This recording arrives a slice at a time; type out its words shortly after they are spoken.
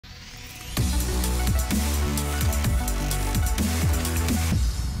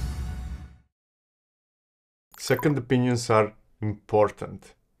second opinions are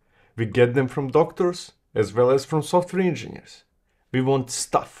important. We get them from doctors as well as from software engineers. We want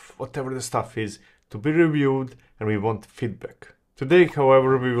stuff, whatever the stuff is, to be reviewed, and we want feedback. Today,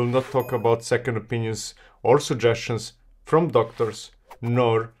 however, we will not talk about second opinions or suggestions from doctors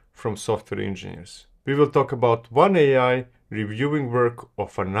nor from software engineers. We will talk about one AI reviewing work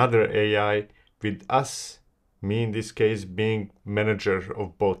of another AI, with us, me in this case, being manager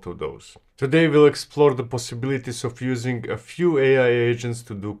of both of those. Today we'll explore the possibilities of using a few AI agents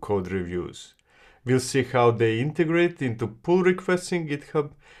to do code reviews. We'll see how they integrate into pull requests in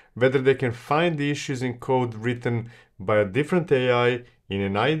GitHub, whether they can find the issues in code written by a different AI in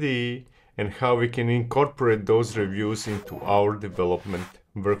an IDE, and how we can incorporate those reviews into our development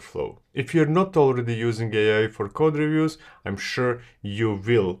workflow. If you're not already using AI for code reviews, I'm sure you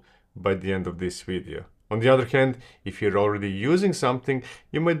will by the end of this video. On the other hand, if you're already using something,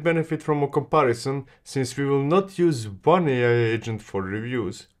 you might benefit from a comparison, since we will not use one AI agent for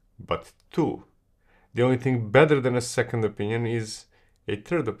reviews, but two. The only thing better than a second opinion is a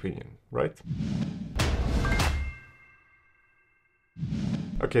third opinion, right?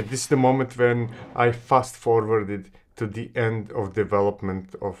 Okay, this is the moment when I fast forwarded to the end of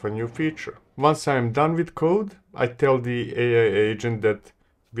development of a new feature. Once I am done with code, I tell the AI agent that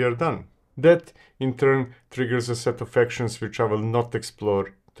we are done. That in turn triggers a set of actions which I will not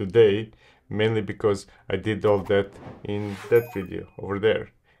explore today, mainly because I did all that in that video over there.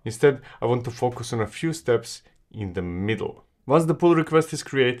 Instead, I want to focus on a few steps in the middle. Once the pull request is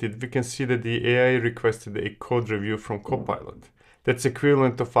created, we can see that the AI requested a code review from Copilot. That's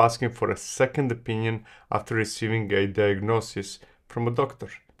equivalent of asking for a second opinion after receiving a diagnosis from a doctor.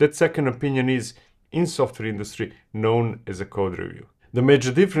 That second opinion is, in software industry, known as a code review. The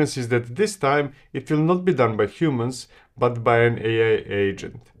major difference is that this time it will not be done by humans, but by an AI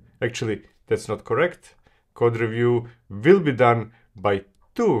agent. Actually, that's not correct. Code review will be done by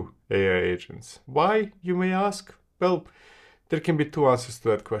two AI agents. Why, you may ask? Well, there can be two answers to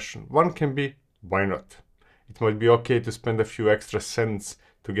that question. One can be, why not? It might be okay to spend a few extra cents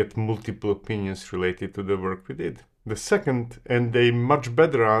to get multiple opinions related to the work we did. The second, and a much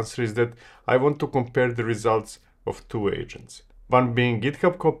better answer, is that I want to compare the results of two agents. One being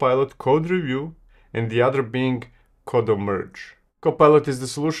GitHub Copilot Code Review, and the other being Qodo Merge. Copilot is the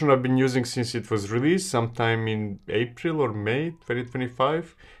solution I've been using since it was released sometime in April or May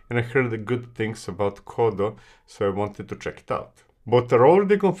 2025, and I heard good things about Qodo, so I wanted to check it out. Both are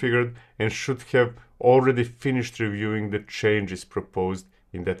already configured and should have already finished reviewing the changes proposed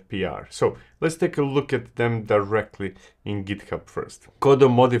in that PR. So let's take a look at them directly in GitHub first. Qodo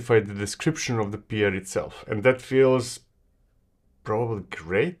modified the description of the PR itself, and that feels probably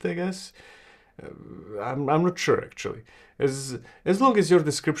great, I guess. I'm not sure actually. As long as your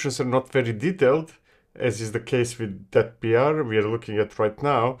descriptions are not very detailed, as is the case with that PR we are looking at right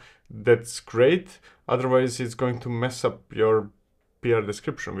now, that's great. Otherwise, it's going to mess up your PR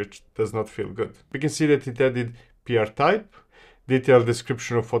description, which does not feel good. We can see that it added PR type, detailed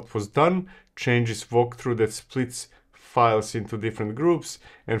description of what was done, changes walkthrough that splits files into different groups,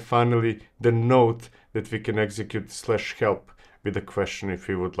 and finally the note that we can execute /help with a question if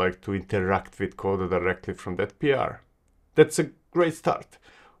we would like to interact with Qodo directly from that PR. That's a great start.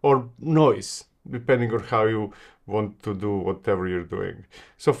 Or noise, depending on how you want to do whatever you're doing.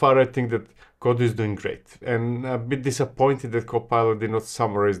 So far, I think that Qodo is doing great, and a bit disappointed that Copilot did not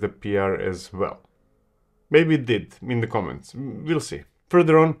summarize the PR as well. Maybe it did, in the comments. We'll see.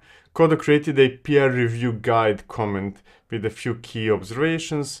 Further on, Qodo created a PR review guide comment with a few key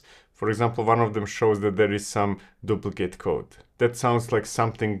observations. For example, one of them shows that there is some duplicate code. That sounds like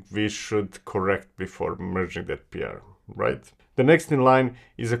something we should correct before merging that PR, right? The next in line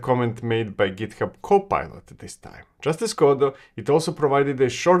is a comment made by GitHub Copilot this time. Just as Qodo, it also provided a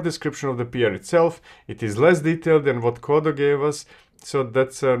short description of the PR itself. It is less detailed than what Qodo gave us, so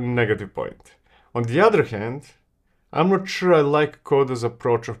that's a negative point. On the other hand, I'm not sure I like Qodo's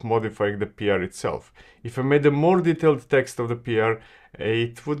approach of modifying the PR itself. If I made a more detailed text of the PR,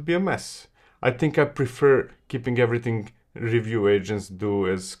 it would be a mess. I think I prefer keeping everything review agents do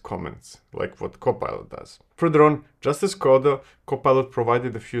as comments, like what Copilot does. Further on, just as Qodo, Copilot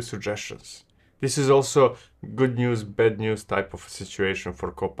provided a few suggestions. This is also good news, bad news type of a situation for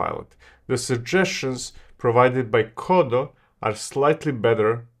Copilot. The suggestions provided by Qodo are slightly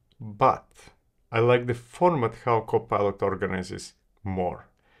better, but I like the format how Copilot organizes more.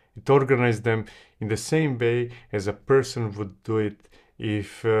 It organized them in the same way as a person would do it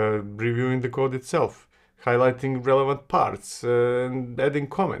if reviewing the code itself, highlighting relevant parts and adding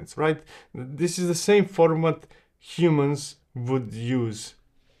comments, right? This is the same format humans would use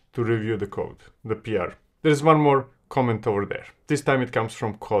to review the code, the PR. There's one more comment over there. This time it comes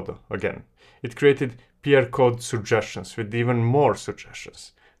from Qodo again. It created PR code suggestions with even more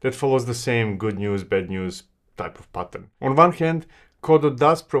suggestions that follows the same good news, bad news type of pattern. On one hand, Qodo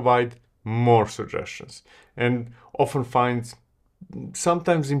does provide more suggestions and often finds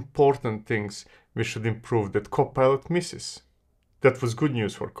sometimes important things we should improve that Copilot misses. That was good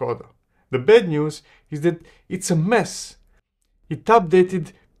news for Qodo. The bad news is that it's a mess. It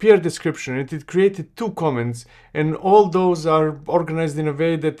updated PR description and it created 2 comments, and all those are organized in a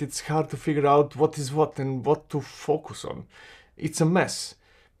way that it's hard to figure out what is what and what to focus on. It's a mess.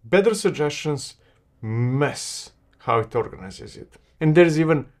 Better suggestions mess how it organizes it. And there's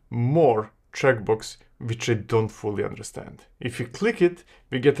even more checkbox which I don't fully understand. If you click it,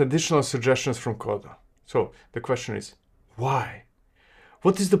 we get additional suggestions from Qodo. So the question is, why?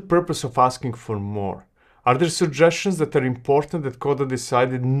 What is the purpose of asking for more? Are there suggestions that are important that Qodo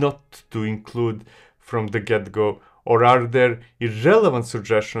decided not to include from the get-go? Or are there irrelevant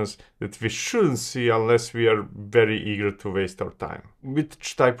suggestions that we shouldn't see unless we are very eager to waste our time?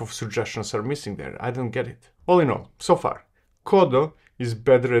 Which type of suggestions are missing there? I don't get it. All in all, so far, Qodo is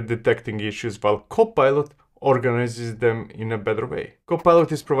better at detecting issues while Copilot organizes them in a better way.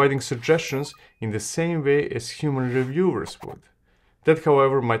 Copilot is providing suggestions in the same way as human reviewers would. That,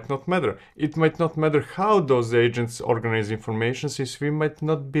 however, might not matter. It might not matter how those agents organize information, since we might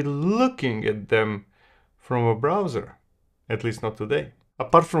not be looking at them from a browser, at least not today.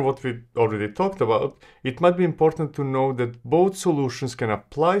 Apart from what we already talked about, it might be important to know that both solutions can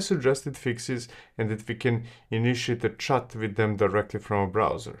apply suggested fixes and that we can initiate a chat with them directly from a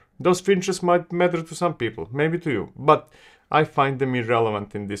browser. Those features might matter to some people, maybe to you, but I find them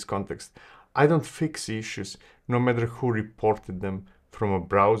irrelevant in this context. I don't fix issues, no matter who reported them from a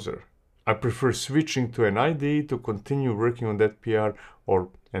browser. I prefer switching to an IDE to continue working on that PR or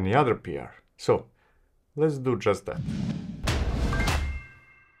any other PR. So, let's do just that.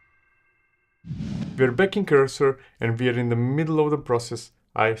 We're back in Cursor and we are in the middle of the process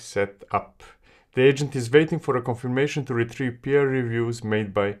I set up. The agent is waiting for a confirmation to retrieve PR reviews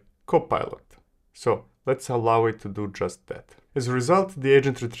made by Copilot. So let's allow it to do just that. As a result, the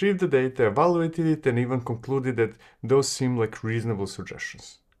agent retrieved the data, evaluated it, and even concluded that those seem like reasonable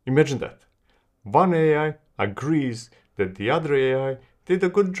suggestions. Imagine that. One AI agrees that the other AI did a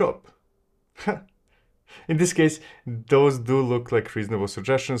good job. In this case, those do look like reasonable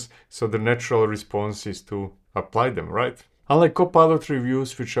suggestions, so the natural response is to apply them, right? Unlike Copilot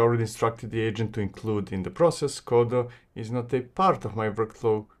reviews, which I already instructed the agent to include in the process, Qodo is not a part of my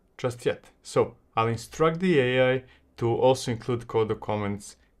workflow just yet. So I'll instruct the AI to also include Qodo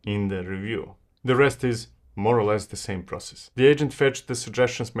comments in the review. The rest is more or less the same process. The agent fetched the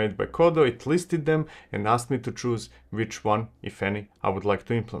suggestions made by Qodo, it listed them, and asked me to choose which one, if any, I would like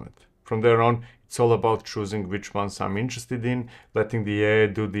to implement. From there on, it's all about choosing which ones I'm interested in, letting the AI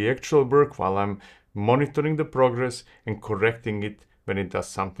do the actual work while I'm monitoring the progress and correcting it when it does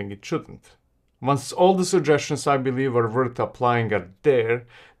something it shouldn't. Once all the suggestions I believe are worth applying are there,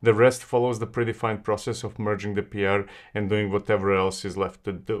 the rest follows the predefined process of merging the PR and doing whatever else is left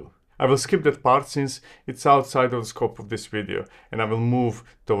to do. I will skip that part since it's outside of the scope of this video, and I will move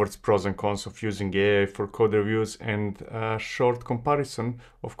towards pros and cons of using AI for code reviews and a short comparison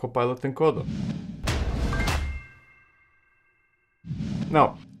of Copilot and Qodo.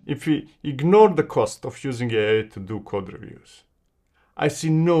 Now, if we ignore the cost of using AI to do code reviews, I see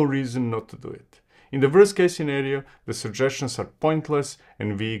no reason not to do it. In the worst case scenario, the suggestions are pointless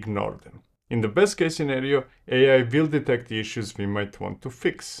and we ignore them. In the best case scenario, AI will detect the issues we might want to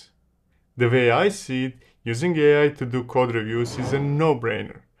fix. The way I see it, using AI to do code reviews is a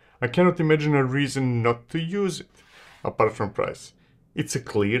no-brainer. I cannot imagine a reason not to use it, apart from price. It's a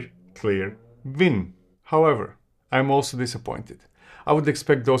clear win. However, I'm also disappointed. I would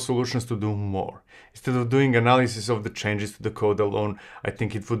expect those solutions to do more. Instead of doing analysis of the changes to the code alone, I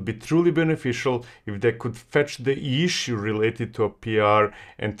think it would be truly beneficial if they could fetch the issue related to a PR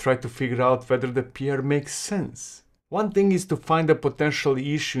and try to figure out whether the PR makes sense. One thing is to find a potential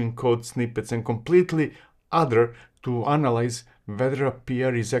issue in code snippets, and completely other to analyze whether a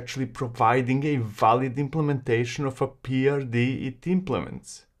PR is actually providing a valid implementation of a PRD it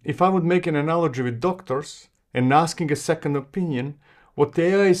implements. If I would make an analogy with doctors and asking a second opinion, what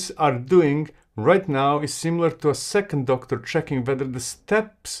AIs are doing right now is similar to a second doctor checking whether the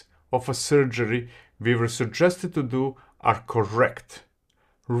steps of a surgery we were suggested to do are correct,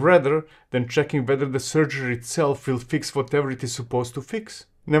 rather than checking whether the surgery itself will fix whatever it is supposed to fix.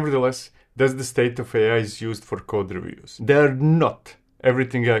 Nevertheless, that's the state of AIs used for code reviews. They are not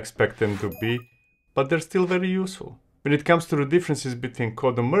everything I expect them to be, but they're still very useful. When it comes to the differences between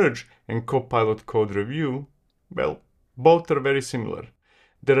Qodo merge and Copilot code review, well, both are very similar.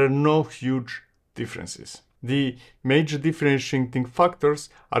 There are no huge differences. The major differentiating factors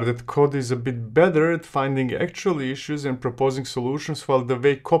are that Qodo is a bit better at finding actual issues and proposing solutions, while the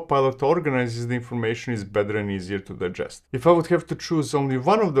way Copilot organizes the information is better and easier to digest. If I would have to choose only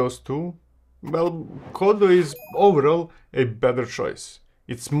one of those two, well, Qodo is overall a better choice.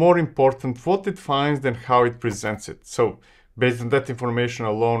 It's more important what it finds than how it presents it. So, based on that information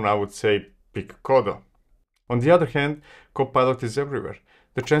alone, I would say pick Qodo. On the other hand, Copilot is everywhere.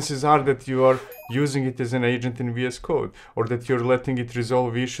 The chances are that you are using it as an agent in VS Code, or that you're letting it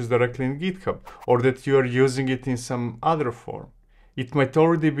resolve issues directly in GitHub, or that you are using it in some other form. It might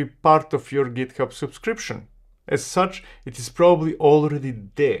already be part of your GitHub subscription. As such, it is probably already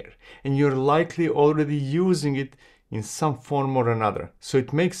there, and you're likely already using it in some form or another. So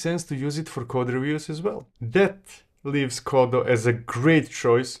it makes sense to use it for code reviews as well. That leaves Qodo as a great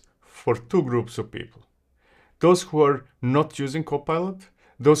choice for two groups of people. Those who are not using Copilot,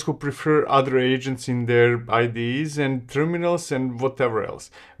 those who prefer other agents in their IDEs and terminals and whatever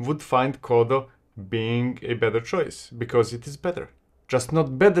else, would find Qodo being a better choice because it is better. Just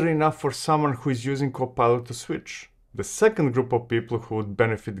not better enough for someone who is using Copilot to switch. The second group of people who would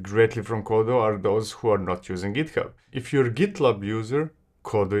benefit greatly from Qodo are those who are not using GitHub. If you're a GitLab user,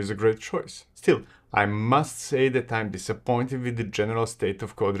 Qodo is a great choice. Still, I must say that I'm disappointed with the general state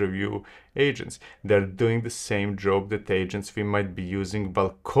of code review agents. They're doing the same job that agents we might be using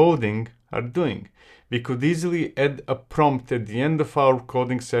while coding are doing. We could easily add a prompt at the end of our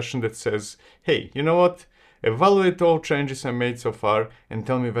coding session that says, hey, you know what? Evaluate all changes I made so far and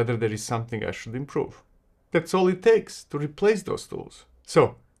tell me whether there is something I should improve. That's all it takes to replace those tools.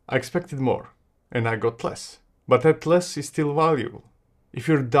 So, I expected more, and I got less. But that less is still valuable. If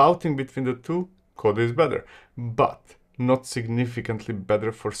you're doubting between the two, Qodo is better, but not significantly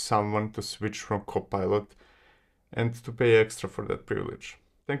better for someone to switch from Copilot and to pay extra for that privilege.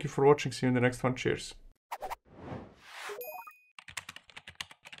 Thank you for watching. See you in the next one. Cheers.